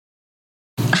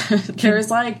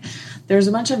There's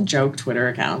a bunch of joke Twitter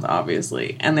accounts,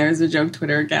 obviously, and there's a joke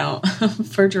Twitter account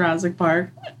for Jurassic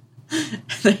Park.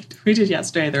 They tweeted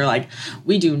yesterday, they're like,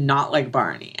 we do not like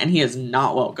Barney, and he is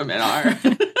not welcome in our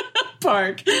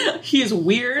park. He is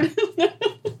weird.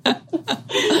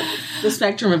 The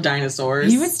spectrum of dinosaurs.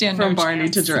 He would stand from no Barney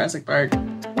chance. to Jurassic Park.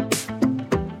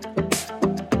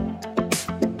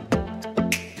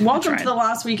 Welcome to the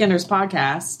Lost Weekenders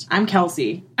podcast. I'm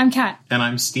Kelsey. I'm Kat. And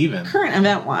I'm Steven. Current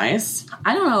event-wise,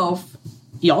 I don't know if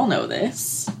y'all know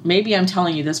this. Maybe I'm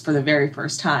telling you this for the very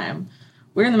first time.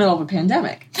 We're in the middle of a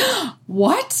pandemic.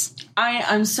 What?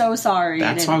 I'm so sorry.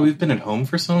 That's why we've been at home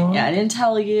for so long? Yeah, I didn't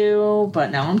tell you, but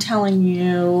now I'm telling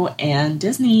you. And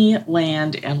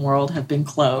Disneyland and World have been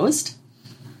closed.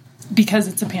 Because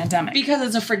it's a pandemic. Because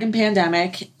it's a freaking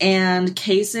pandemic, and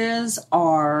cases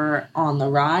are on the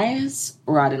rise.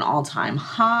 We're at an all-time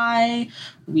high.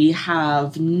 We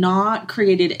have not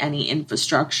created any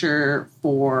infrastructure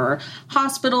for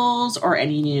hospitals or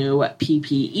any new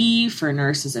PPE for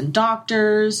nurses and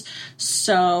doctors.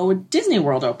 So Disney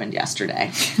World opened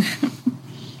yesterday.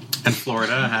 And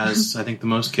Florida has, I think, the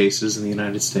most cases in the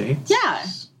United States. Yeah.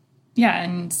 Yeah,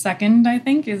 and second, I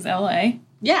think, is LA.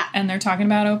 Yeah. And they're talking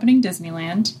about opening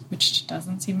Disneyland, which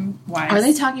doesn't seem wise. Are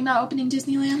they talking about opening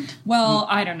Disneyland? Well,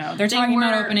 I don't know. They're talking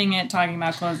about opening it, talking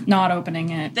about not opening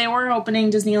it. They were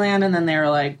opening Disneyland, and then they were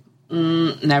like,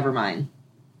 never mind.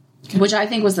 Which I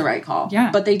think was the right call. Yeah.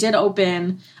 But they did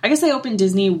open, I guess they opened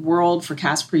Disney World for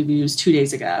cast previews 2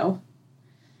 days ago.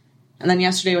 And then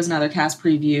yesterday was another cast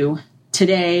preview.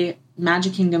 Today,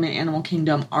 Magic Kingdom and Animal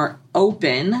Kingdom are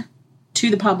open to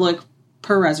the public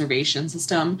per reservation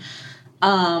system.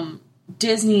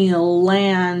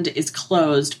 Disneyland is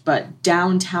closed, but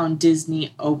Downtown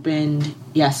Disney opened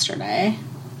yesterday.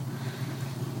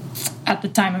 At the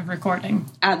time of recording.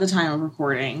 At the time of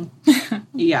recording.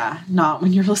 Yeah, not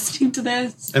when you're listening to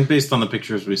this. And based on the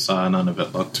pictures we saw, none of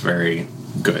it looked very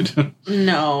good.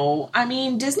 No. I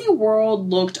mean, Disney World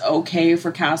looked okay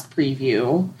for cast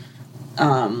preview.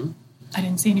 I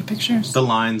didn't see any pictures. The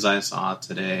lines I saw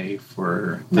today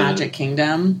for the Magic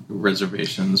Kingdom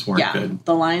reservations weren't good.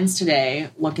 The lines today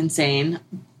look insane.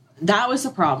 That was the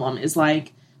problem, is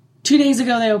 2 days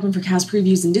ago they opened for cast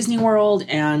previews in Disney World,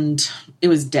 and it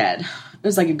was dead. It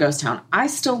was like a ghost town. I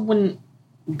still wouldn't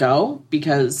go,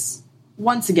 because,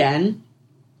 once again,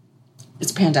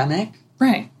 it's a pandemic.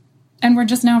 Right. And we're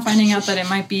just now finding out that it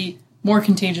might be more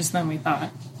contagious than we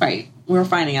thought. Right. We're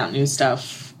finding out new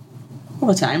stuff all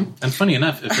the time. And funny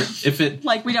enough, if it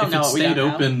we don't know. If it stayed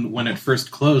open when it first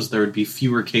closed, there would be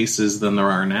fewer cases than there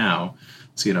are now,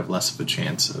 so you'd have less of a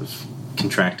chance of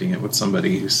contracting it with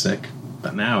somebody who's sick.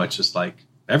 But now it's just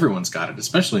everyone's got it,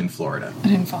 especially in Florida. I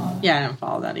didn't follow that. Yeah, I didn't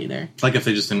follow that either. If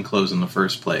they just didn't close in the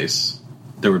first place,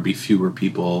 there would be fewer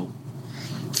people.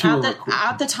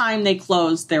 At the time they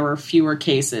closed, there were fewer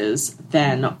cases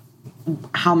than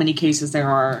how many cases there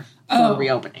are for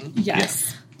reopening.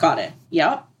 Yes. Yeah. Got it.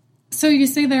 Yep. So you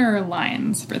say there are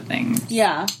lines for things.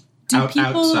 Yeah. Do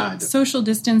people outside. social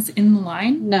distance in the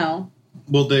line? No.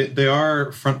 Well, they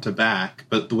are front to back,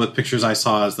 but what pictures I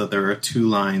saw is that there are two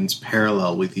lines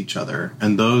parallel with each other,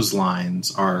 and those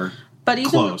lines are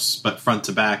close, but front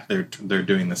to back, they're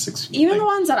doing the 6 feet Even thing. the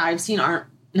ones that I've seen aren't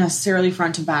necessarily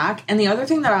front to back. And the other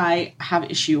thing that I have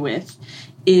issue with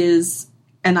is,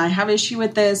 and I have issue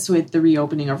with this with the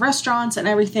reopening of restaurants and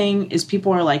everything, is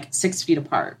people are 6 feet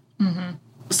apart. Mm-hmm.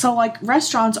 So,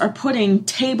 restaurants are putting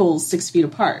tables 6 feet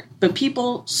apart, but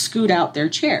people scoot out their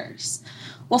chairs.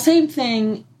 Well, same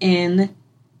thing in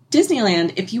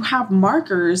Disneyland. If you have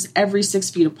markers every 6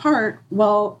 feet apart,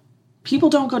 well, people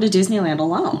don't go to Disneyland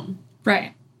alone.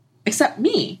 Right. Except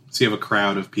me. So you have a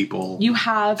crowd of people. You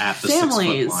have at the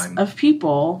families 6 foot line. of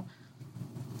people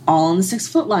all on the 6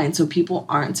 foot line, so people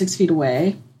aren't 6 feet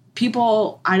away.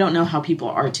 I don't know how people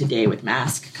are today with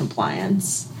mask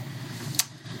compliance.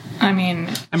 I mean,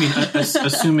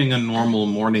 assuming a normal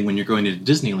morning when you're going to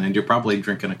Disneyland, you're probably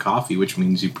drinking a coffee, which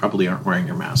means you probably aren't wearing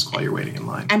your mask while you're waiting in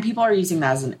line. And people are using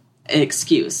that as an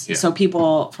excuse. Yeah. So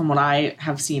people, from what I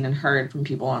have seen and heard from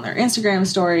people on their Instagram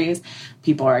stories,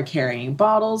 people are carrying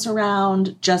bottles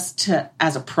around just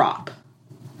as a prop.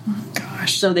 oh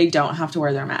gosh. So they don't have to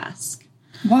wear their mask.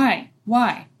 Why?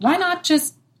 Why not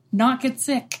just not get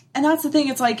sick? And that's the thing.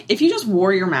 It's if you just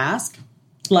wore your mask,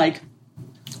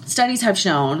 studies have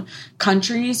shown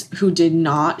countries who did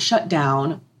not shut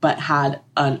down but had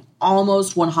an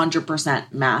almost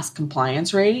 100% mask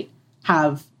compliance rate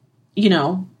have,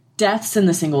 deaths in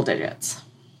the single digits.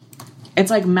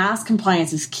 It's mask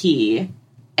compliance is key,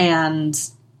 and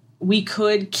we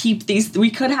could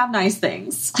have nice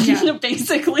things, Yeah.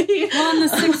 basically. Well, and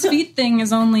the 6 feet thing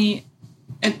is only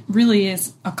it really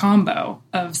is a combo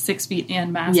of 6 feet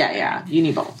and mask. Yeah, you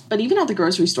need both. But even at the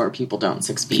grocery store, people don't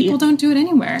 6 feet. People don't do it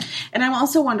anywhere. And I'm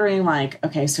also wondering, like,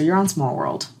 okay, so you're on Small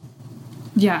World.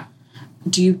 Yeah.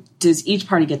 Does each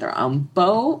party get their own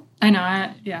boat? I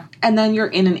know, yeah. And then you're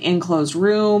in an enclosed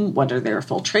room. What are their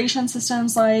filtration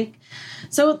systems like?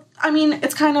 So, I mean,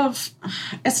 it's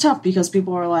tough because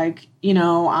people are like,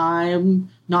 I'm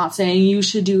not saying you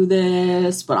should do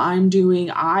this, but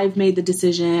I've made the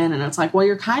decision. And it's like, well,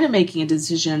 you're kind of making a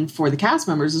decision for the cast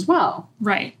members as well.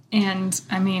 Right. And,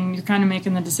 I mean, you're kind of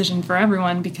making the decision for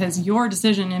everyone because your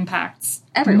decision impacts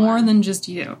everyone. More than just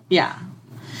you. Yeah.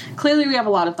 Clearly, we have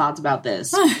a lot of thoughts about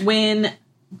this. When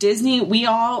Disney,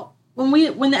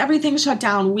 when everything shut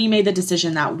down, we made the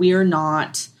decision that we're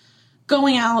not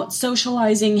going out,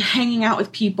 socializing, hanging out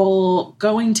with people,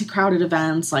 going to crowded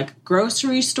events like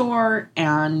grocery store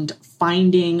and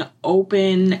finding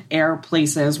open air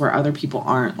places where other people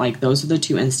aren't. Like, those are the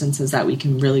 2 instances that we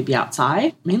can really be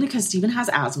outside. Mainly because Steven has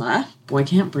asthma. Boy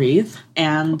can't breathe.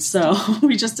 And so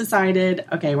we just decided,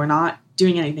 okay, we're not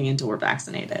doing anything until we're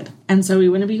vaccinated. And so we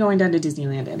wouldn't be going down to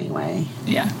Disneyland anyway.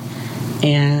 Yeah.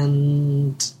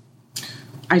 And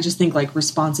I just think, like,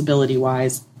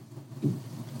 responsibility-wise,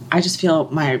 I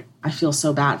feel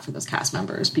so bad for those cast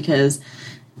members because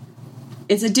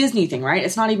it's a Disney thing, right?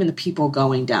 It's not even the people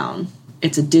going down.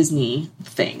 It's a Disney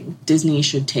thing. Disney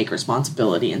should take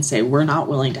responsibility and say, we're not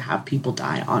willing to have people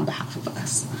die on behalf of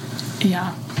us.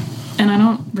 Yeah. And I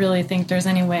don't really think there's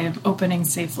any way of opening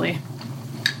safely.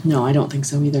 No, I don't think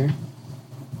so either.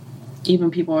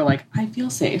 Even people are like, I feel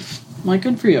safe. I'm like,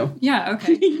 good for you. Yeah,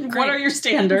 okay. What are your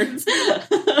standards?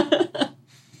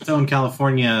 So in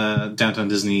California, Downtown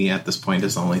Disney at this point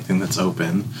is the only thing that's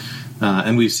open.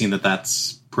 And we've seen that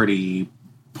that's pretty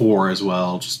poor as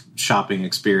well. Just shopping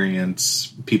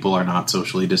experience. People are not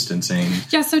socially distancing.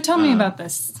 Yeah, so tell me about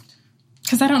this.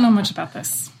 Because I don't know much about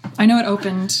this. I know it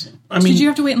opened. Did you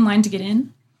have to wait in line to get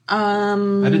in? I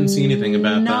didn't see anything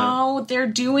about that. No, they're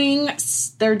doing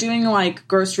like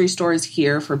grocery stores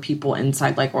here for people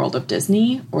inside like World of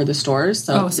Disney or the stores.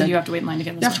 So you have to wait in line to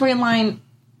get in. You have to wait in line.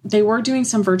 They were doing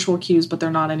some virtual queues, but they're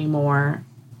not anymore.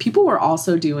 People were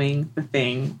also doing the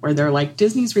thing where they're like,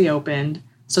 Disney's reopened,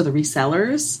 so the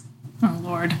resellers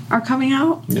are coming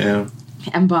out. Yeah.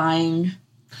 And buying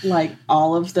like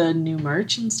all of the new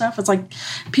merch and stuff. It's like,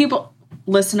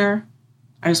 listener,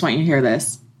 I just want you to hear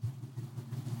this.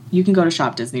 You can go to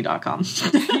shopdisney.com.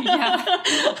 Yeah.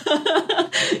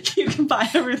 You can buy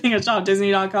everything at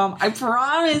shopdisney.com. I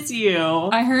promise you.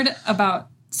 I heard about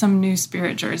some new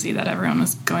Spirit jersey that everyone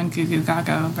was going goo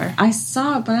gaga over. I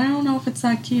saw it, but I don't know if it's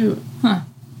that cute. Huh.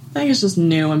 I think it's just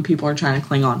new and people are trying to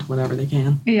cling on to whatever they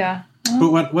can. Yeah.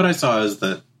 But what I saw is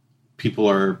that people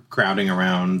are crowding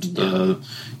around the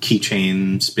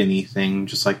keychain spinny thing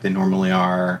just like they normally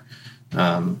are.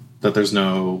 That there's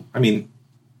no... I mean,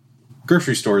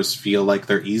 grocery stores feel like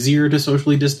they're easier to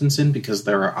socially distance in because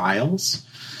there are aisles.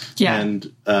 Yeah. And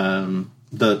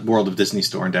the World of Disney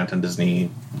store in Downtown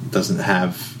Disney doesn't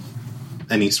have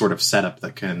any sort of setup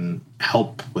that can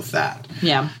help with that.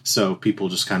 Yeah. So people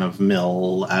just kind of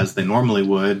mill as they normally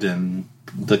would, and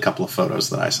the couple of photos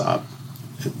that I saw,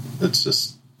 it's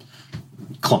just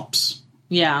clumps.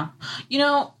 Yeah.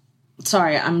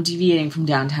 Sorry, I'm deviating from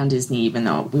Downtown Disney, even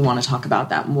though we want to talk about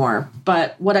that more.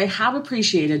 But what I have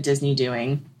appreciated Disney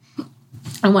doing,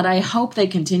 and what I hope they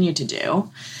continue to do,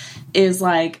 is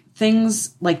like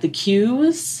things like the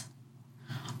queues.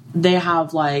 They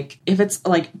have like, if it's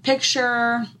like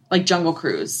picture like Jungle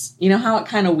Cruise, you know how it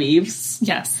kind of weaves?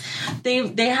 Yes.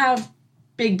 They have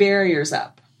big barriers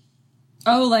up.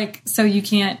 Oh, like, so you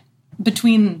can't,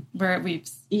 between where it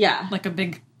weaves. Yeah. Like a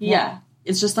big wall. Yeah.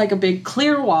 It's just like a big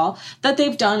clear wall that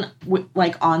they've done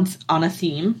like on a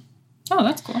theme. Oh,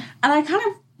 that's cool. And I kind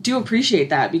of do appreciate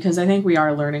that because I think we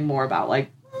are learning more about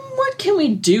like, what can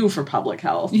we do for public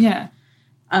health? Yeah.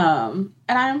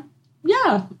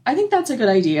 I think that's a good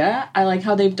idea. I like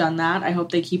how they've done that. I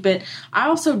hope they keep it. I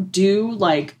also do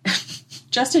like,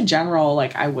 just in general,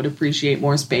 like I would appreciate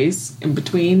more space in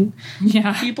between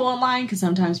people in line because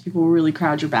sometimes people will really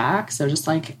crowd your back. So just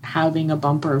like having a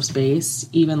bumper of space,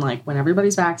 even like when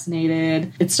everybody's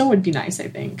vaccinated, it still would be nice, I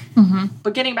think. Mm-hmm.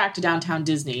 But getting back to Downtown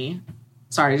Disney,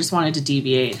 sorry, I just wanted to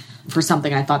deviate for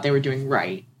something I thought they were doing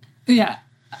right. Yeah.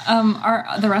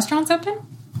 Are the restaurants open?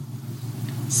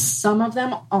 Some of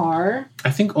them are.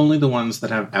 I think only the ones that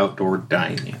have outdoor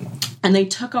dining. And they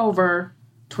took over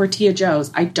Tortilla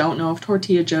Joe's. I don't know if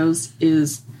Tortilla Joe's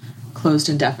is closed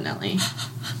indefinitely.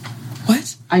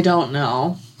 What? I don't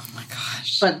know. Oh my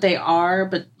gosh. But they are.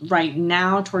 But right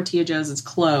now, Tortilla Joe's is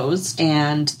closed.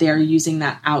 And they're using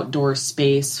that outdoor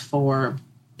space for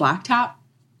Black Tap.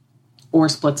 or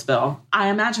Splitsville. I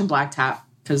imagine Black Tap,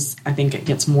 because I think it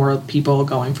gets more people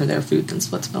going for their food than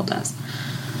Splitsville does.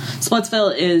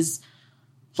 Splitsville is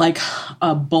like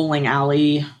a bowling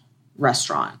alley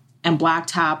restaurant, and Black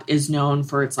Tap is known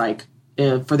for its like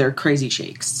for their crazy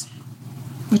shakes,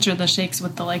 which are the shakes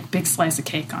with the like big slice of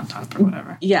cake on top or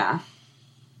whatever. Yeah,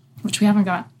 which we haven't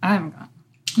got. I haven't gotten.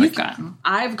 You've gotten.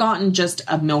 I've gotten just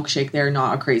a milkshake there,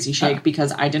 not a crazy shake,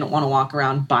 because I didn't want to walk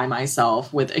around by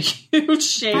myself with a huge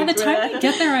shake. By the time we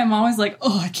get there, I'm always like,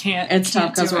 oh, I can't. It's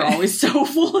tough because we're always so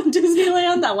full in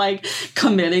Disneyland that like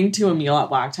committing to a meal at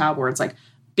Black Tap where it's like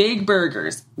big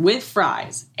burgers with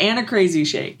fries and a crazy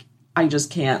shake. I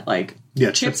just can't like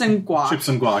chips and guac. Chips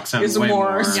and guac sounds is way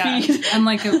more. Yeah. And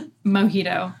like a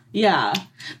mojito. Yeah.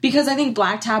 Because I think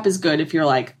Black Tap is good if you're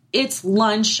like, it's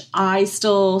lunch. I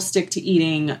still stick to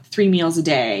eating 3 meals a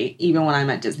day, even when I'm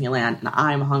at Disneyland and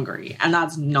I'm hungry. And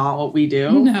that's not what we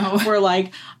do. No. We're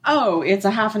like, oh, it's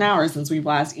a half an hour since we've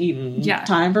last eaten. Yeah.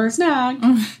 Time for a snack.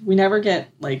 We never get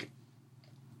like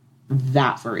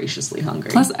that voraciously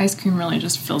hungry. Plus, ice cream really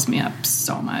just fills me up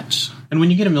so much. And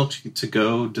when you get a milkshake to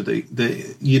go,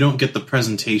 you don't get the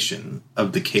presentation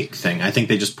of the cake thing. I think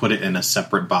they just put it in a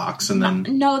separate box and then...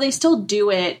 No, they still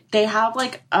do it. They have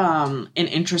like an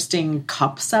interesting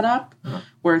cup setup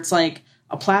where it's like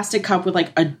a plastic cup with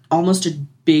like almost a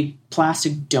big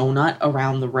plastic donut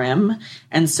around the rim.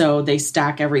 And so they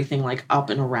stack everything like up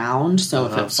and around. So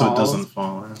if it falls... So it doesn't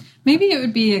fall out. Maybe it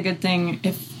would be a good thing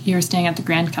if you were staying at the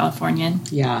Grand Californian.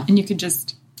 Yeah. And you could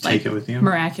just take it with you.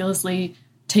 Miraculously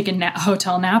take a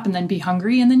hotel nap and then be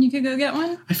hungry and then you could go get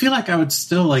one. I feel like I would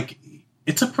still like...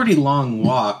 It's a pretty long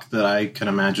walk that I can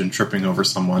imagine tripping over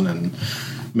someone and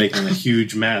making a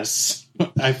huge mess.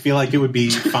 I feel like it would be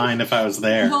fine if I was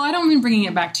there. Well, I don't mean bringing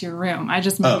it back to your room. I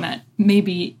just mean that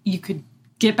maybe you could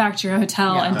get back to your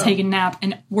hotel and take a nap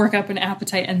and work up an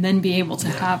appetite and then be able to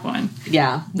have one.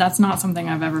 Yeah. That's not something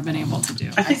I've ever been able to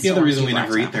do. I think the other reason we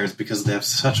never eat there is because they have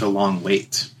such a long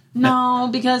wait. No,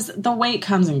 because the wait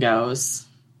comes and goes.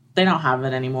 They don't have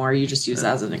it anymore. You just use it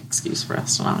as an excuse for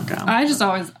us to not go.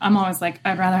 I'm always like,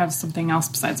 I'd rather have something else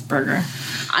besides burger.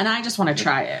 And I just want to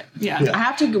try it. Yeah.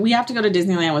 We have to go to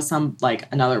Disneyland with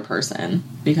another person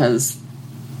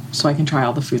so I can try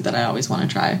all the food that I always want to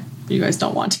try. You guys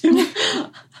don't want to.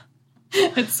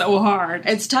 It's so hard.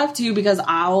 It's tough too because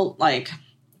I'll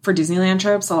for Disneyland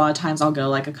trips, a lot of times I'll go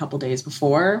like a couple days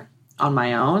before on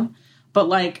my own. But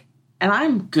and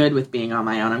I'm good with being on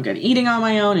my own. I'm good eating on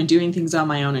my own and doing things on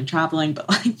my own and traveling.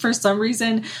 But for some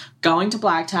reason, going to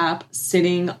Black Tap,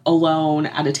 sitting alone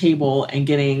at a table and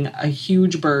getting a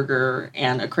huge burger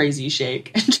and a crazy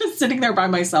shake and just sitting there by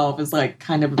myself is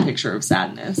kind of a picture of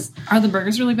sadness. Are the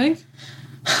burgers really big?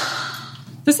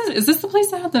 Is this the place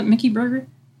that had the Mickey burger?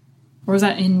 Or was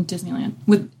that in Disneyland?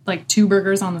 With 2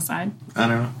 burgers on the side? I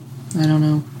don't know. I don't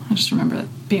know. I just remember it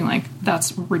being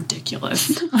that's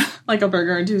ridiculous. Like a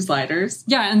burger and 2 sliders?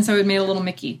 Yeah, and so it made a little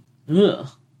Mickey. Ugh.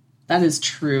 That is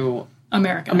true.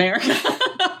 America.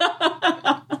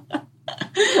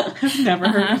 I've never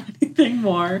heard anything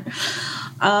more.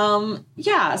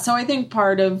 Yeah, so I think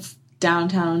part of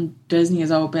downtown Disney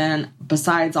is open,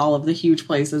 besides all of the huge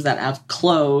places that have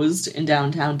closed in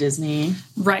downtown Disney.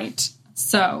 Right.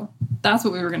 So that's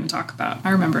what we were going to talk about.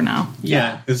 I remember now.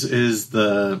 Yeah, is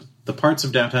the parts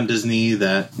of downtown Disney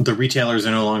that the retailers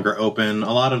are no longer open.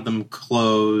 A lot of them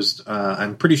closed.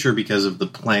 I'm pretty sure because of the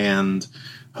planned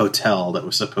hotel that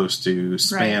was supposed to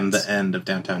span the end of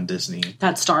downtown Disney.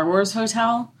 That Star Wars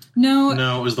hotel? No,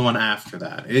 it was the one after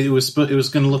that. It was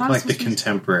going to look like the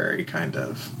Contemporary kind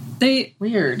of.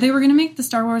 Weird. They were going to make the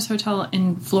Star Wars hotel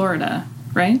in Florida,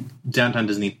 right? Downtown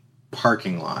Disney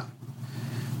parking lot.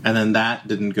 And then that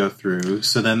didn't go through.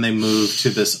 So then they moved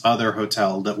to this other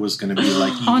hotel that was going to be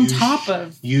on top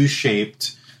of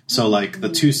U-shaped. So the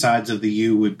 2 sides of the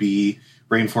U would be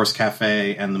Rainforest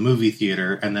Cafe and the movie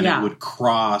theater, and then it would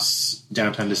cross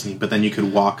downtown Disney. But then you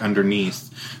could walk underneath,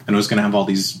 and it was going to have all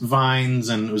these vines,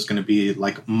 and it was going to be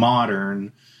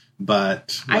modern,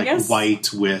 but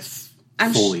white with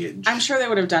foliage. I'm sure they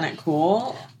would have done it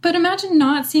cool. But imagine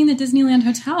not seeing the Disneyland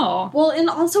Hotel. Well,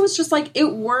 and also it's just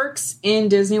it works in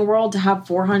Disney World to have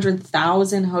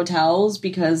 400,000 hotels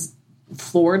because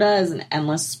Florida is an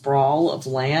endless sprawl of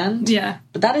land. Yeah.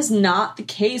 But that is not the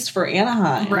case for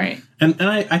Anaheim. Right. And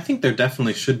I think there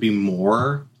definitely should be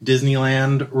more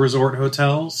Disneyland resort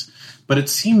hotels, but it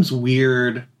seems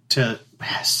weird to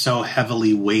so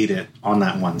heavily weight it on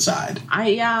that one side.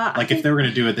 If they were going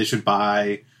to do it, they should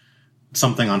buy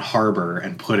something on Harbor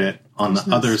and put it on the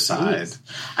other side.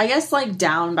 I guess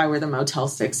down by where the Motel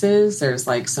 6 is, there's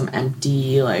some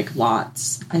empty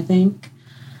lots, I think.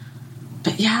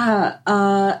 But yeah,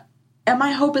 And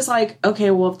my hope is like,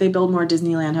 okay, well, if they build more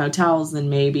Disneyland hotels, then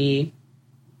maybe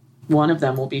one of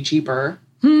them will be cheaper.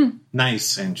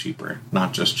 Nice and cheaper,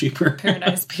 not just cheaper.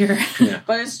 Paradise Pier. Yeah.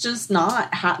 But it's just not,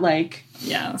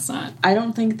 Yeah, that's not. I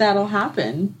don't think that'll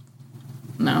happen.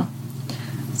 No.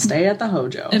 Stay at the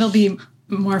Hojo. It'll be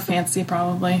more fancy,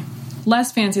 probably.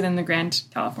 Less fancy than the Grand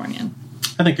Californian.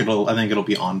 I think it'll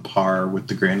be on par with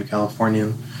the Grand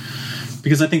Californian.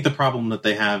 Because I think the problem that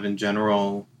they have in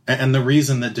general, and the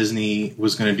reason that Disney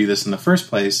was going to do this in the first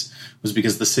place, was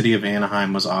because the city of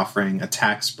Anaheim was offering a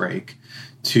tax break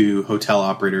to hotel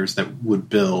operators that would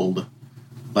build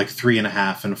like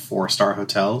 3.5 and 4-star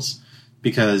hotels.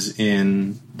 Because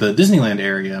in the Disneyland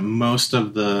area, most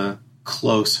of the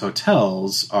close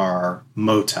hotels are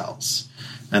motels.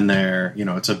 And they're,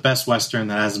 it's a Best Western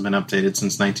that hasn't been updated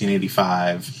since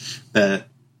 1985 that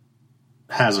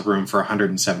has a room for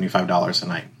 $175 a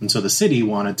night. And so the city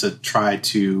wanted to try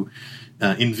to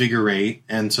invigorate,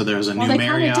 and so there was a new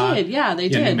Marriott. Did. Yeah, they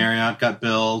did. New Marriott got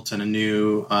built, and a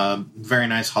new very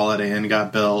nice Holiday Inn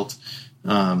got built.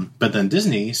 But then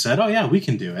Disney said, "Oh yeah, we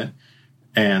can do it,"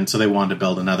 and so they wanted to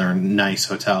build another nice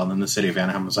hotel. And then the city of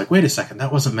Anaheim was like, "Wait a second,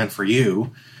 that wasn't meant for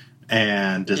you."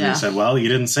 And Disney said, "Well, you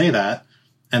didn't say that."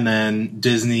 And then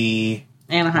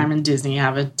Anaheim and Disney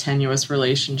have a tenuous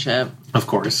relationship, of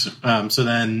course. So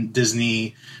then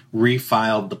Disney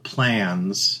refiled the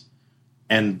plans.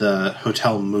 And the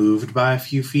hotel moved by a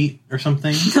few feet or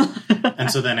something.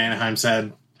 And so then Anaheim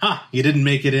said, you didn't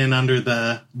make it in under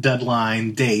the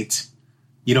deadline date.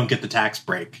 You don't get the tax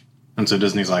break. And so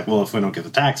Disney's like, well, if we don't get the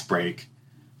tax break,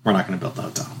 we're not going to build the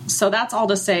hotel. So that's all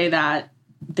to say that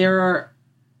they're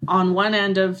on one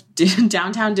end of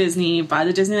downtown Disney by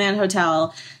the Disneyland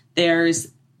Hotel. There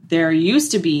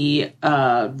used to be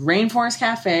a Rainforest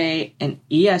Cafe, an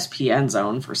ESPN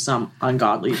zone for some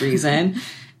ungodly reason.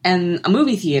 And a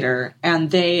movie theater, and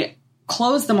they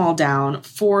closed them all down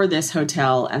for this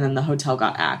hotel, and then the hotel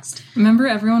got axed. Remember,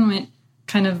 everyone went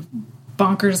kind of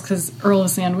bonkers because Earl of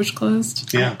Sandwich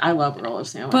closed? Yeah. I love Earl of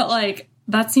Sandwich. But,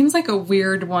 that seems like a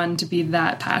weird one to be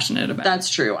that passionate about. That's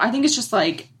true. I think it's just,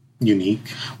 unique.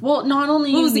 Well, not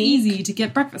only unique. It was easy to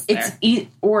get breakfast there.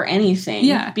 Or anything.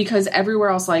 Yeah. Because everywhere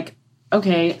else,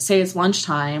 okay, say it's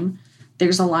lunchtime,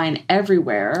 there's a line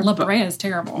everywhere. La Brea is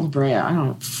terrible. La Brea, I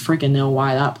don't freaking know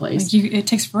why that place. It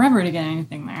takes forever to get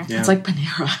anything there. Yeah. It's like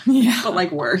Panera. Yeah.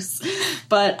 But worse.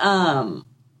 But Earl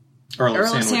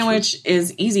of Sandwich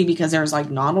is easy because there's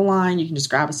not a line. You can just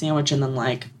grab a sandwich and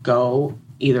then go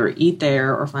either eat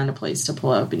there or find a place to pull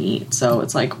up and eat. So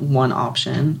it's one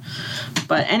option.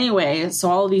 But anyway, so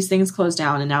all of these things closed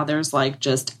down and now there's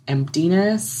just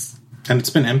emptiness. And it's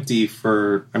been empty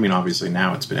for, obviously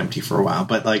now it's been empty for a while,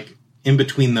 but in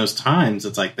between those times,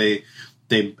 it's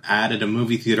they added a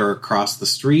movie theater across the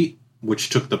street, which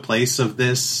took the place of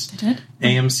this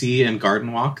AMC and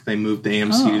Garden Walk. They moved the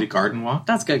AMC to Garden Walk.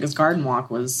 That's good, because Garden Walk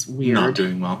was weird. Not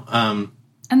doing well.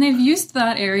 And they've used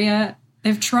that area.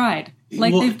 They've tried.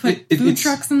 They've put food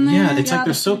trucks in there. Yeah, it's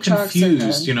they're so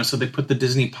confused, so they put the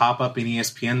Disney pop-up in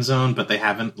ESPN Zone, but they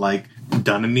haven't,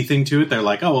 done anything to it. They're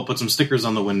we'll put some stickers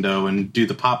on the window and do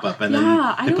the pop-up. And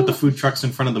then they put the food trucks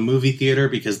in front of the movie theater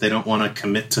because they don't want to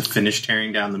commit to finish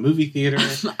tearing down the movie theater.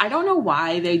 I don't know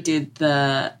why they did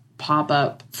the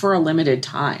pop-up for a limited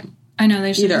time. I know,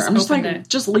 they should either. Just I'm just it.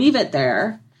 Just leave it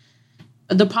there.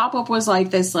 The pop-up was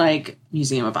this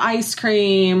Museum of Ice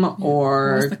Cream or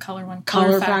what was the color one?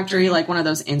 Color Factory, one of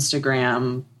those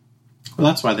Instagram. Well,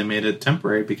 that's why they made it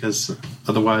temporary, because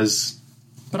otherwise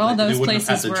but all those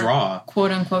places were draw.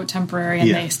 Quote unquote temporary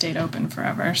and they stayed open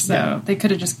forever. So they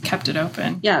could have just kept it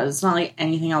open. Yeah, it's not like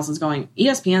anything else is going.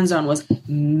 ESPN Zone was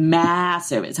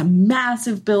massive. It's a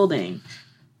massive building.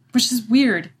 Which is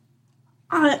weird.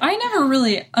 I never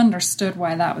really understood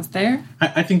why that was there.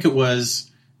 I think it was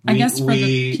I guess for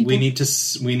the people,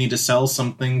 we need to sell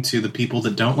something to the people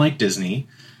that don't like Disney,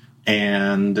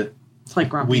 and it's like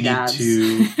grumpy dads.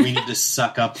 we need to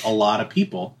suck up a lot of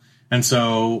people, and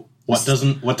so what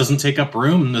doesn't take up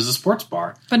room is a sports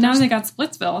bar. But now they got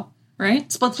Splitsville, right?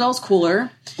 Splitsville's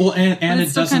cooler. Well, and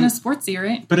it's still kind of sportsy,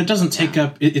 right? But it doesn't take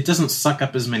up. It doesn't suck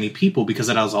up as many people because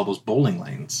it has all those bowling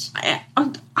lanes.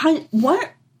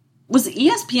 What was the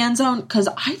ESPN Zone? Because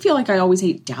I feel like I always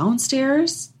ate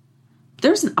downstairs.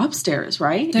 There's an upstairs,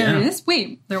 right? There is?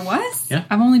 Wait, there was? Yeah.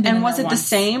 I've only been And was it once. the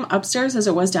same upstairs as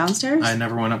it was downstairs? I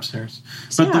never went upstairs.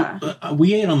 But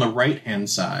we ate on the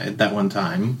right-hand side that one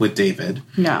time with David.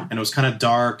 Yeah. And it was kind of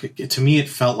dark. To me, it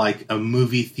felt like a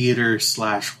movie theater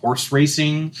 / horse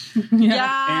racing area.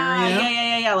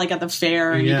 Yeah. Like at the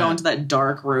fair, and you go into that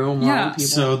dark room. Yeah. People.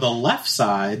 So the left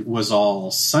side was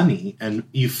all sunny, and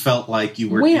you felt like you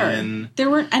were in... There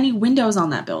weren't any windows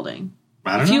on that building.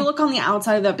 I don't If know. you look on the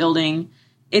outside of that building,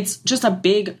 it's just a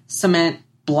big cement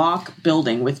block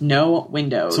building with no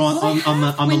windows. So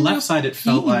on the left side, it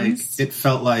felt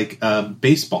like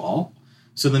baseball.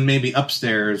 So then maybe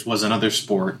upstairs was another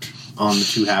sport on the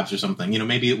two halves or something. You know,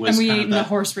 maybe it was. And we kind ate of in the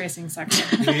horse racing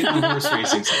section. We ate in the horse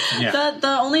racing section. Yeah.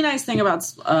 The only nice thing about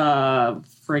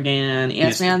friggin'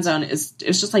 ESPN Zone is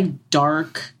it's just like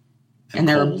dark and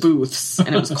there were booths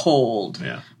and it was cold.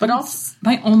 Yeah. But also,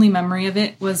 my only memory of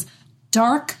it was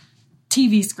dark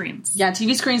TV screens. yeah,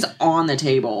 TV screens on the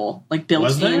table, like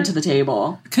built into the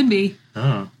table. Could be.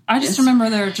 Oh. I just remember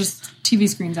there were just TV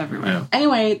screens everywhere. Yeah.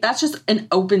 Anyway, that's just an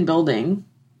open building.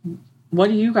 What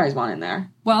do you guys want in there?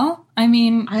 Well, I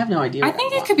mean, I have no idea. I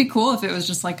think it could be cool if it was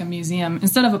just like a museum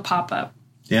instead of a pop-up.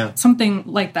 Yeah. Something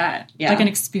like that. Yeah. Like an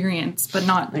experience, but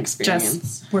not Experience.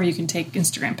 just where you can take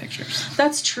Instagram pictures.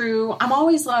 That's true. I'm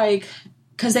always like,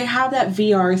 because they have that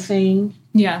VR thing.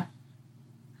 Yeah.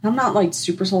 I'm not like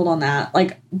super sold on that.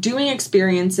 Like doing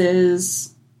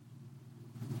experiences,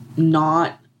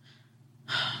 not.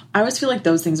 I always feel like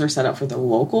those things are set up for the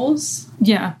locals.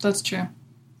 Yeah, that's true.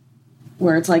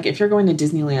 Where it's like, if you're going to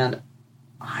Disneyland,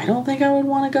 I don't think I would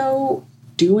want to go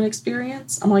do an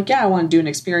experience. I'm like, yeah, I want to do an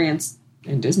experience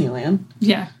in Disneyland.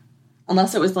 Yeah.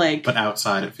 Unless it was like, But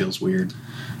outside, it feels weird.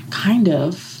 kind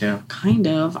of. Yeah. Kind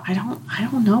of. I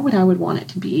don't know what I would want it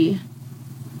to be.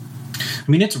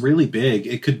 I mean, it's really big.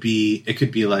 It could be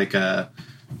like a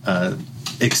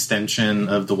extension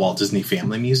of the Walt Disney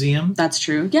Family Museum. That's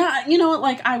true. Yeah, you know what?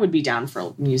 Like, I would be down for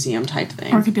a museum type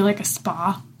thing. Or it could be like a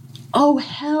spa. Oh,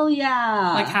 hell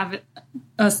yeah. Like have it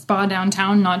a spa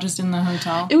downtown, not just in the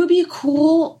hotel. It would be a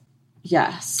cool.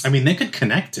 Yes. I mean, they could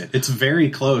connect it. It's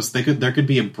very close. There could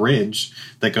be a bridge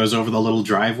that goes over the little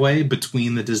driveway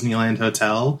between the Disneyland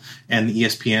Hotel and the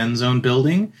ESPN Zone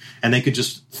building, and they could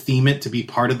just theme it to be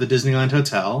part of the Disneyland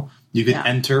Hotel. You could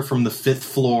enter from the 5th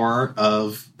floor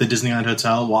of the Disneyland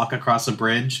Hotel, walk across a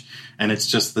bridge, and it's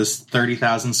just this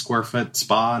 30,000 square foot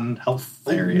spa and health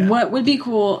area. What would be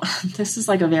cool, this is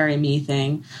like a very me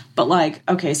thing, but like,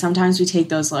 okay, sometimes we take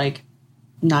those like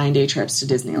 9-day trips to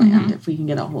Disneyland if we can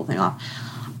get that whole thing off.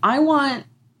 I want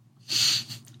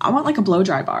like a blow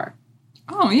dry bar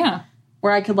Oh, yeah.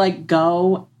 where I could like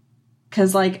go,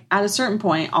 because like at a certain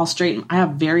point I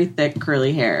have very thick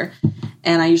curly hair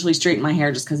and I usually straighten my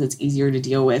hair just because it's easier to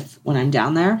deal with when I'm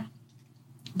down there.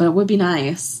 But it would be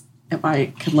nice if I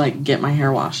could like get my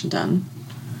hair washed and done.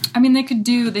 I mean, they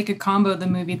could combo the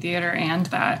movie theater and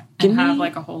that and have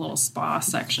like a whole little spa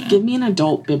section. Give me an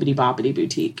adult bibbity boppity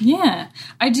boutique. Yeah.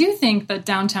 I do think that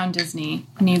downtown Disney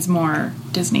needs more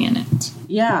Disney in it.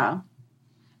 Yeah.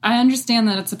 I understand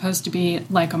that it's supposed to be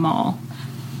like a mall,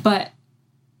 but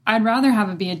I'd rather have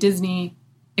it be a Disney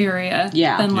area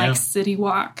than like City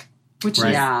Walk, which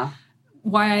is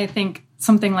why I think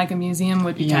something like a museum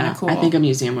would be kind of cool. I think a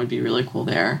museum would be really cool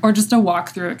there. Or just a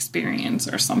walkthrough experience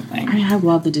or something. I mean, I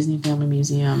love the Disney Family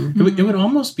Museum. It would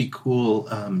almost be cool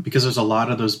because there's a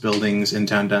lot of those buildings in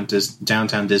downtown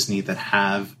Disney that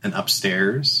have an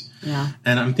upstairs. Yeah.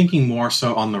 And I'm thinking more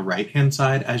so on the right-hand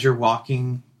side as you're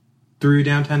walking through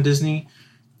downtown Disney.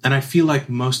 And I feel like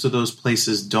most of those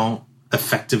places don't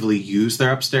effectively use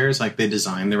their upstairs. Like they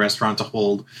design the restaurant to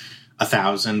hold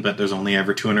 1,000, but there's only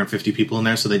ever 250 people in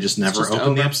there, so they just never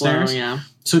open the upstairs. Yeah.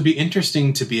 So it'd be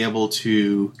interesting to be able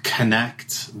to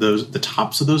connect the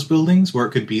tops of those buildings where it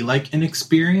could be like an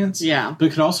experience. Yeah. But it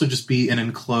could also just be an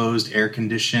enclosed,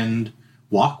 air-conditioned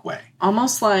walkway.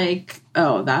 Almost like,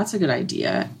 oh, that's a good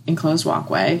idea. Enclosed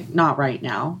walkway. Not right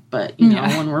now, but, you know,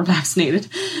 when we're vaccinated.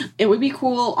 It would be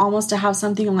cool almost to have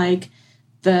something like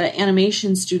the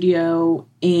animation studio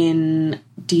in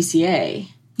DCA.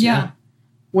 Yeah.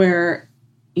 Where,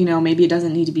 you know, maybe it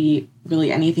doesn't need to be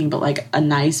really anything but like a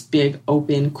nice, big,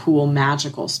 open, cool,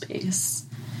 magical space.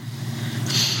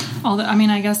 Although, I mean,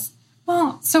 I guess,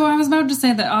 well, so I was about to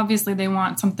say that obviously they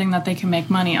want something that they can make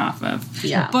money off of.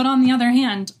 Yeah. But on the other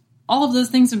hand, all of those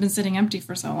things have been sitting empty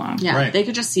for so long. Yeah, Right. They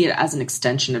could just see it as an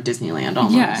extension of Disneyland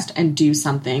almost and do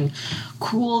something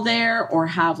cool there or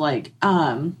have like,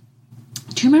 do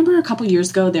you remember a couple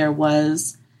years ago there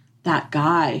was that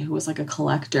guy who was like a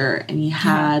collector and he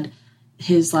had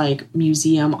his like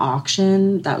museum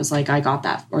auction that was like, I got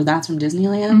that, or that's from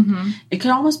Disneyland. It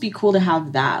could almost be cool to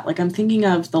have that. Like I'm thinking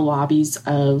of the lobbies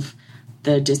of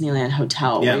the Disneyland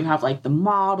Hotel where you have like the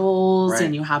models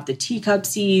and you have the teacup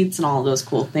seats and all those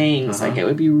cool things. Like it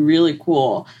would be really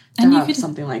cool to And you have could-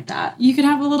 something like that. You could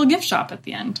have a little gift shop at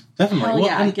the end. Definitely. Hell Well,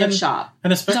 yeah, a gift shop.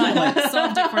 And especially like,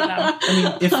 Solved it for them.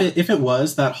 I mean, if it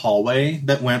was that hallway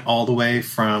that went all the way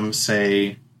from,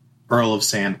 say, Earl of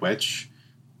Sandwich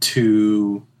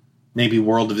to maybe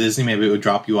World of Disney, maybe it would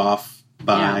drop you off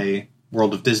by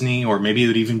World of Disney, or maybe it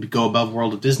would even go above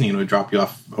World of Disney and would drop you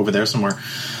off over there somewhere.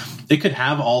 It could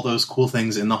have all those cool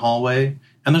things in the hallway.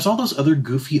 And there's all those other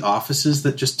goofy offices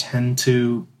that just tend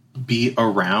to be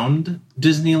around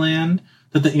Disneyland.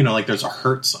 That like there's a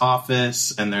Hertz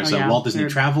office, and there's a Walt Disney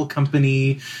Travel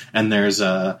Company, and there's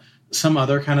some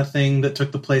other kind of thing that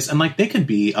took the place. And like they could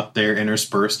be up there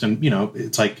interspersed, and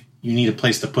it's like you need a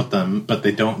place to put them, but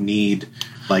they don't need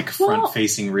like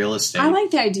front-facing real estate. I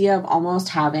like the idea of almost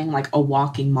having like a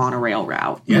walking monorail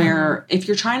route where if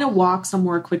you're trying to walk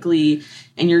somewhere quickly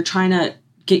and you're trying to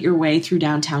get your way through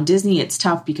downtown Disney, it's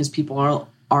tough because people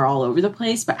are all over the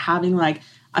place, but having like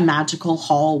a magical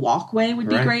hall walkway would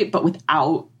be great, but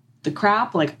without the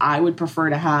crap. Like I would prefer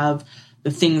to have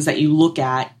the things that you look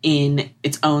at in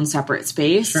its own separate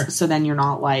space. Sure. So then you're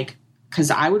not like,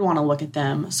 because I would want to look at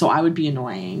them, so I would be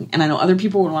annoying. And I know other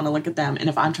people would want to look at them. And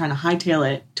if I'm trying to hightail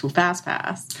it to a fast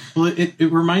pass. Well, it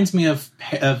reminds me of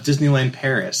Disneyland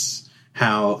Paris,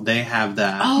 how they have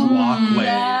that walkway.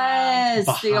 Yes,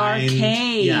 behind, the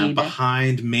arcade. Yeah,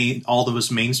 behind all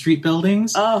those Main Street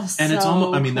buildings. Oh, and it's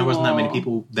almost, I mean, there wasn't that many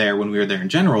people there when we were there in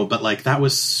general, but like that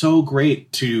was so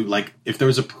great to like, if there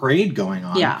was a parade going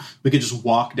on, we could just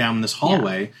walk down this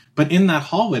hallway. Yeah. But in that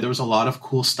hallway, there was a lot of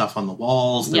cool stuff on the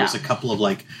walls. There was a couple of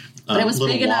like little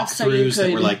walkthroughs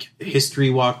that were like history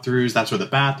walkthroughs. That's where the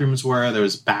bathrooms were. There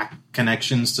was back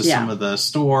connections to some of the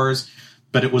stores,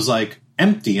 but it was like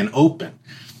empty and open.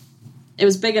 It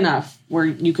was big enough where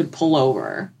you could pull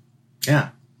over. Yeah.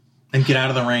 And get out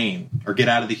of the rain, or get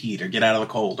out of the heat, or get out of the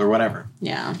cold, or whatever.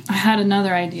 Yeah. I had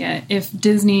another idea. If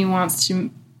Disney wants to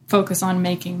focus on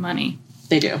making money.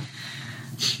 They do.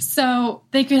 So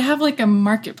they could have like a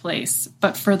marketplace,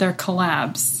 but for their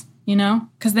collabs,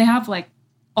 Because they have like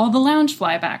all the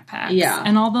Loungefly backpacks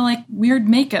and all the like weird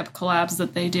makeup collabs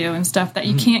that they do and stuff that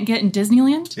you can't get in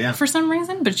Disneyland for some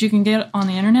reason, but you can get on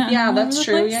the internet. Yeah, that's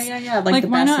true. Place. Yeah. Like the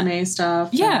Besame stuff.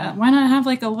 Yeah. Why not have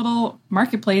like a little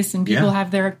marketplace and people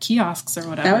have their kiosks or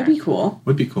whatever? That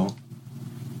would be cool.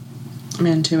 I'm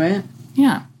into it.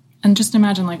 Yeah. And just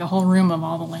imagine like a whole room of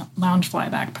all the Loungefly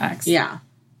backpacks. Yeah.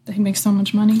 They make so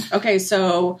much money. Okay,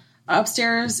 so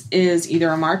upstairs is either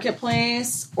a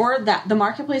marketplace or that the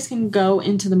marketplace can go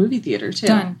into the movie theater too.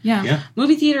 Done. Yeah.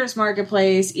 Movie theater's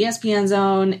marketplace. ESPN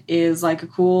Zone is like a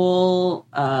cool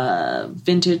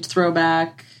vintage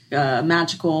throwback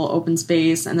magical open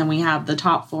space, and then we have the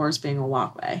top floors being a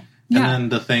walkway. And then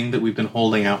the thing that we've been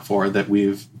holding out for that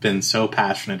we've been so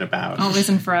passionate about always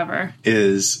and forever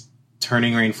is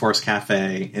turning Rainforest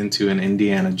Cafe into an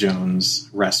Indiana Jones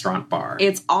restaurant bar.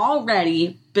 It's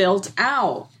already built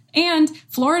out. And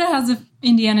Florida has an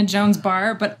Indiana Jones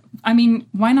bar, but, I mean,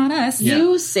 why not us? Yeah.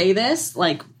 You say this,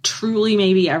 like, truly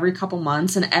maybe every couple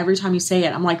months, and every time you say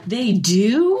it, I'm like, they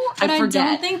do? But I forget. I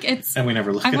don't think it's... And we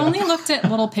never look I've only looked at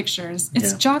little pictures.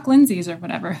 It's Jock Lindsay's or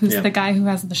whatever, who's the guy who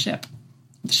has the ship.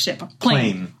 The ship.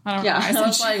 Plane. I don't know. I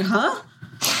was like, huh?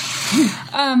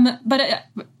 But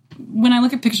when I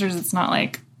look at pictures, it's not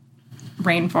like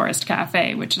Rainforest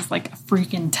Cafe, which is like a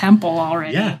freaking temple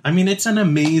already. Yeah, I mean, it's an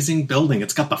amazing building.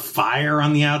 It's got the fire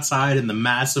on the outside and the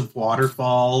massive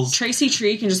waterfalls. Tracy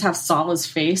Tree can just have Salah's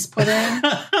face put in.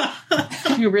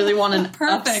 You really want an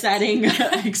upsetting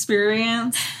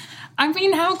experience. I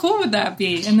mean, how cool would that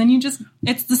be? And then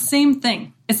it's the same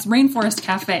thing. It's Rainforest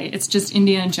Cafe. It's just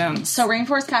Indiana Jones. So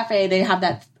Rainforest Cafe, they have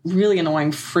that really annoying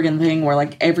friggin' thing where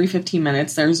like every 15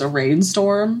 minutes there's a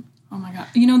rainstorm. Oh my God.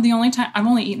 You know, the only time I've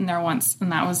only eaten there once,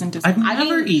 and that was in Disney. I've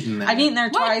never eaten there. I've eaten there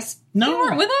twice. No. You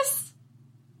weren't with us?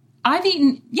 I've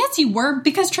eaten, yes, you were,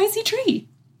 because Tracy Tree.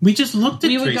 We just looked at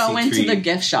Tracy Tree. We would go into the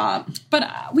gift shop.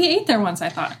 But we ate there once, I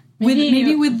thought.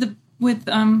 Maybe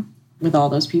with all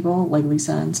those people, like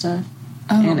Lisa and stuff.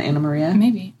 Oh, and Anna Maria.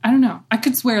 Maybe. I don't know. I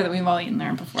could swear that we've all eaten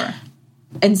there before.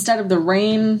 Instead of the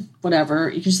rain, whatever,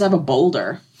 you can just have a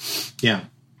boulder. Yeah.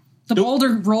 The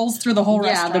boulder rolls through the whole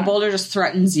restaurant. Yeah, the boulder just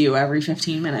threatens you every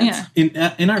 15 minutes.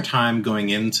 Yeah. In our time going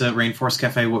into Rainforest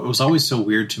Cafe, what was always so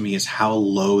weird to me is how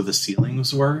low the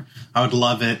ceilings were. I would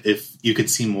love it if you could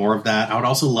see more of that. I would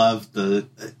also love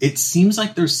it seems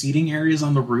like there's seating areas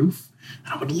on the roof.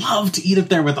 And I would love to eat up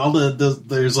there with all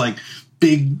there's like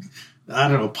big, I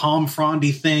don't know, palm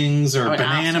frondy things or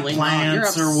banana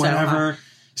plants or whatever.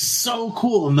 So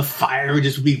cool, and the fire would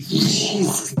just be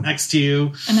next to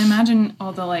you. And imagine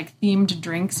all the like themed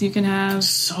drinks you can have.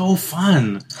 So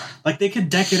fun. Like they could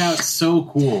deck it out so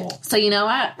cool. So you know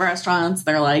what? Restaurants,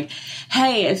 they're like,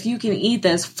 hey, if you can eat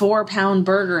this 4-pound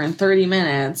burger in 30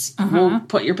 minutes, we'll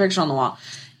put your picture on the wall.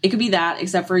 It could be that,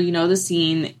 except for, you know, the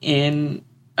scene in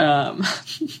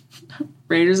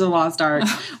Raiders of the Lost Ark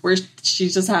where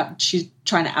she's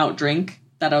trying to outdrink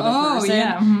that other person.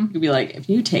 Yeah. Mm-hmm. You'd be like, if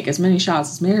you take as many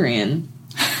shots as Marion,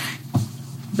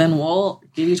 then we'll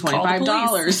give you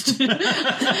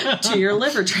 $25 to your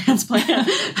liver transplant.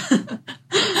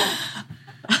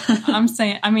 I'm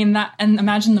saying, I mean, that, and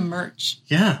imagine the merch.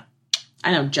 Yeah.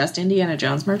 I know, just Indiana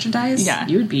Jones merchandise. Yeah.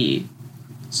 You would be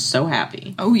so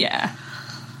happy. Oh, yeah.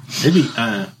 Maybe,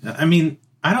 I mean,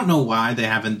 I don't know why they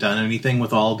haven't done anything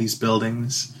with all these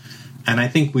buildings. And I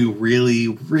think we really,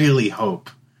 really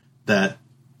hope that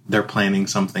they're planning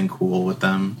something cool with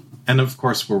them. And of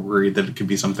course, we're worried that it could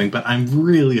be something, but I'm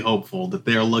really hopeful that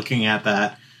they're looking at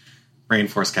that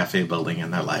Rainforest Cafe building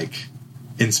and they're like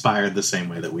inspired the same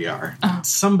way that we are. Oh.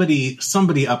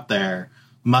 Somebody up there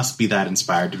must be that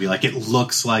inspired to be like, it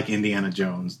looks like Indiana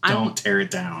Jones. Don't tear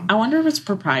it down. I wonder if it's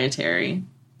proprietary,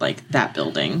 like that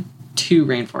building, to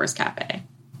Rainforest Cafe.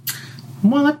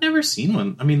 Well, I've never seen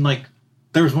one. I mean, like,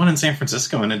 there was one in San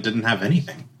Francisco and it didn't have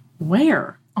anything.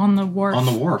 Where? On the wharf. On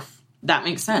the wharf. That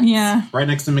makes sense. Yeah. Right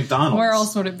next to McDonald's. Where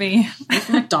else would it be?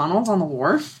 McDonald's on the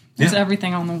wharf? There's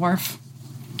everything on the wharf.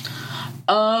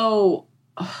 Oh.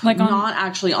 Like not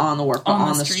actually on the wharf, but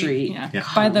on the street. Yeah.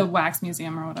 By the Wax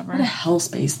Museum or whatever. What a hell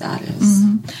space that is.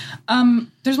 Mm-hmm.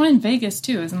 There's one in Vegas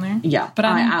too, isn't there? Yeah, but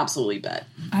I absolutely bet.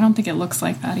 I don't think it looks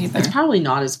like that either. It's probably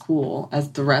not as cool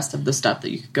as the rest of the stuff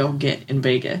that you could go get in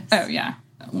Vegas. Oh, yeah.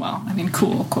 Well, I mean,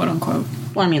 cool, quote unquote.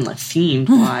 Well, I mean, like,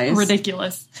 themed-wise.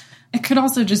 Ridiculous. It could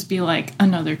also just be, like,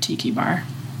 another tiki bar.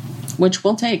 Which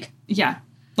we'll take. Yeah.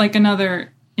 Like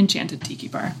another enchanted tiki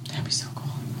bar. That'd be so cool.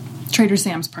 Trader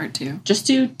Sam's Part 2. Just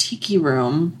do tiki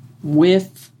room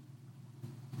with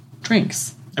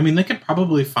drinks. I mean, they could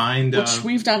probably find... Which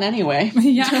we've done anyway.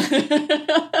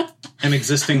 Yeah. An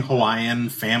existing Hawaiian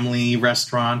family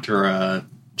restaurant or a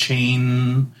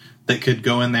chain that could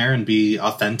go in there and be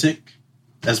authentic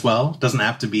as well. Doesn't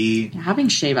have to be... Having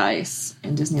Shave Ice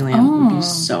in Disneyland would be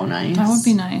so nice. That would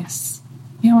be nice.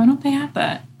 Yeah, why don't they have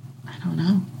that? I don't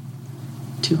know.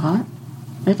 Too hot?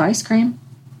 They have ice cream?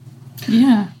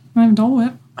 Yeah. I have Dole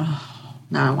Whip. Oh,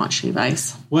 now I want Shave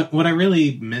Ice. What I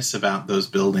really miss about those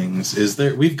buildings is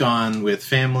that we've gone with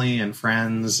family and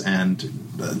friends, and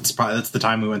that's the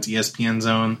time we went to ESPN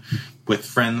Zone. With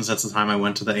friends, that's the time I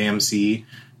went to the AMC.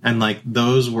 And, like,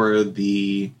 those were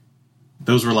like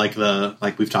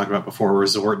we've talked about before,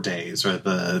 resort days, or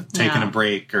the taking a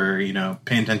break, or, you know,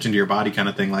 paying attention to your body kind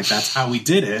of thing. Like, that's how we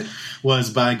did it,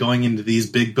 was by going into these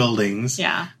big buildings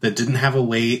that didn't have a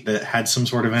wait, that had some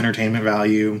sort of entertainment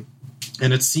value.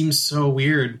 And it seems so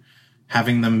weird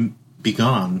having them be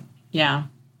gone. Yeah.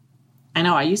 I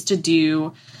know. I used to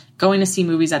do going to see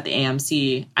movies at the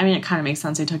AMC. I mean, it kind of makes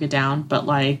sense they took it down, but,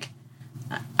 like,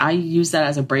 I use that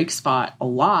as a break spot a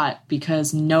lot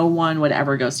because no one would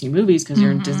ever go see movies because you're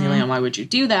in Disneyland. Why would you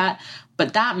do that?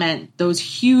 But that meant those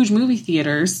huge movie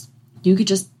theaters, you could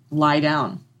just lie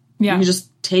down. Yeah. You could just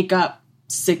take up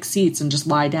 6 seats and just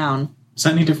lie down. Is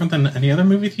that any different than any other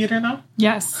movie theater, though?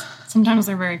 Yes. Sometimes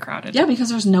they're very crowded. Yeah, because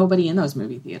there's nobody in those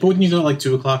movie theaters. But wouldn't you go at like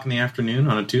 2 o'clock in the afternoon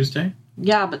on a Tuesday?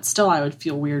 Yeah, but still I would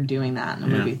feel weird doing that in a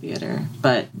movie theater.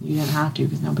 But you didn't have to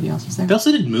because nobody else was there. They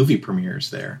also did movie premieres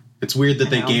there. It's weird that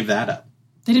they gave that up.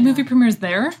 They did movie premieres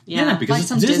there? Yeah, because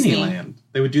like it's Disneyland. Disney.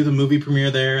 They would do the movie premiere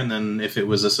there, and then if it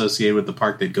was associated with the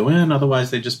park, they'd go in.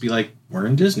 Otherwise, they'd just be like, we're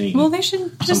in Disney. Well, they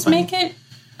should just make it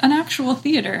an actual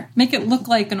theater. Make it look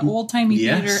like an old-timey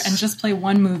theater and just play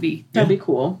one movie. That'd be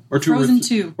cool. Or Frozen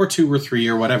 2. Or 2 or 3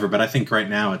 or whatever, but I think right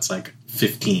now it's like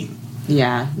 15.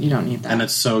 Yeah, you don't need that. And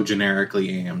it's so generically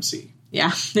AMC.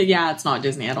 Yeah. Yeah, it's not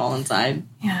Disney at all inside.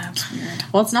 Yeah, it's weird.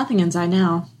 Well, it's nothing inside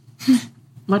now.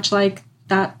 Much like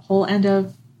that whole end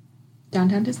of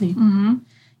Downtown Disney. Mm-hmm.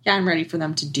 Yeah, I'm ready for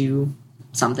them to do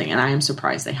something, and I am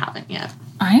surprised they haven't yet.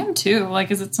 I am too.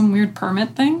 Like, is it some weird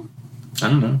permit thing? I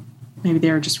don't know. Maybe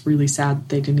they were just really sad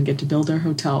they didn't get to build their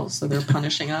hotels, so they're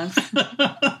punishing us.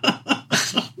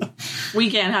 We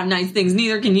can't have nice things,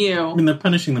 neither can you. I mean, they're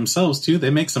punishing themselves, too. They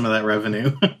make some of that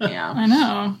revenue. Yeah. I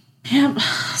know. Yeah.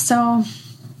 So,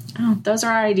 those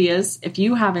are our ideas. If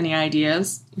you have any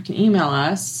ideas, you can email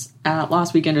us at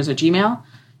lostweekenders@gmail.com.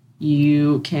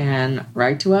 You can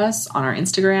write to us on our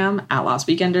Instagram at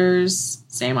lostweekenders.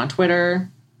 Same on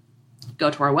Twitter. Go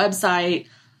to our website,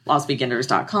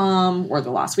 lostweekenders.com. We're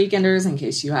the Lost Weekenders, in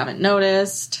case you haven't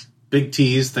noticed. Big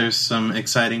tease, there's some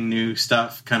exciting new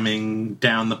stuff coming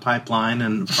down the pipeline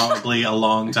and probably a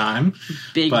long time.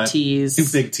 Big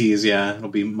tease. Big tease, yeah. It'll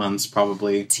be months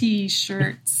probably.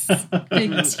 T-shirts.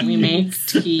 Big tease. We make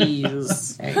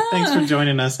teas. Hey, thanks for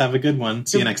joining us. Have a good one.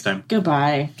 See you next time.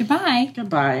 Goodbye. Goodbye.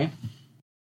 Goodbye.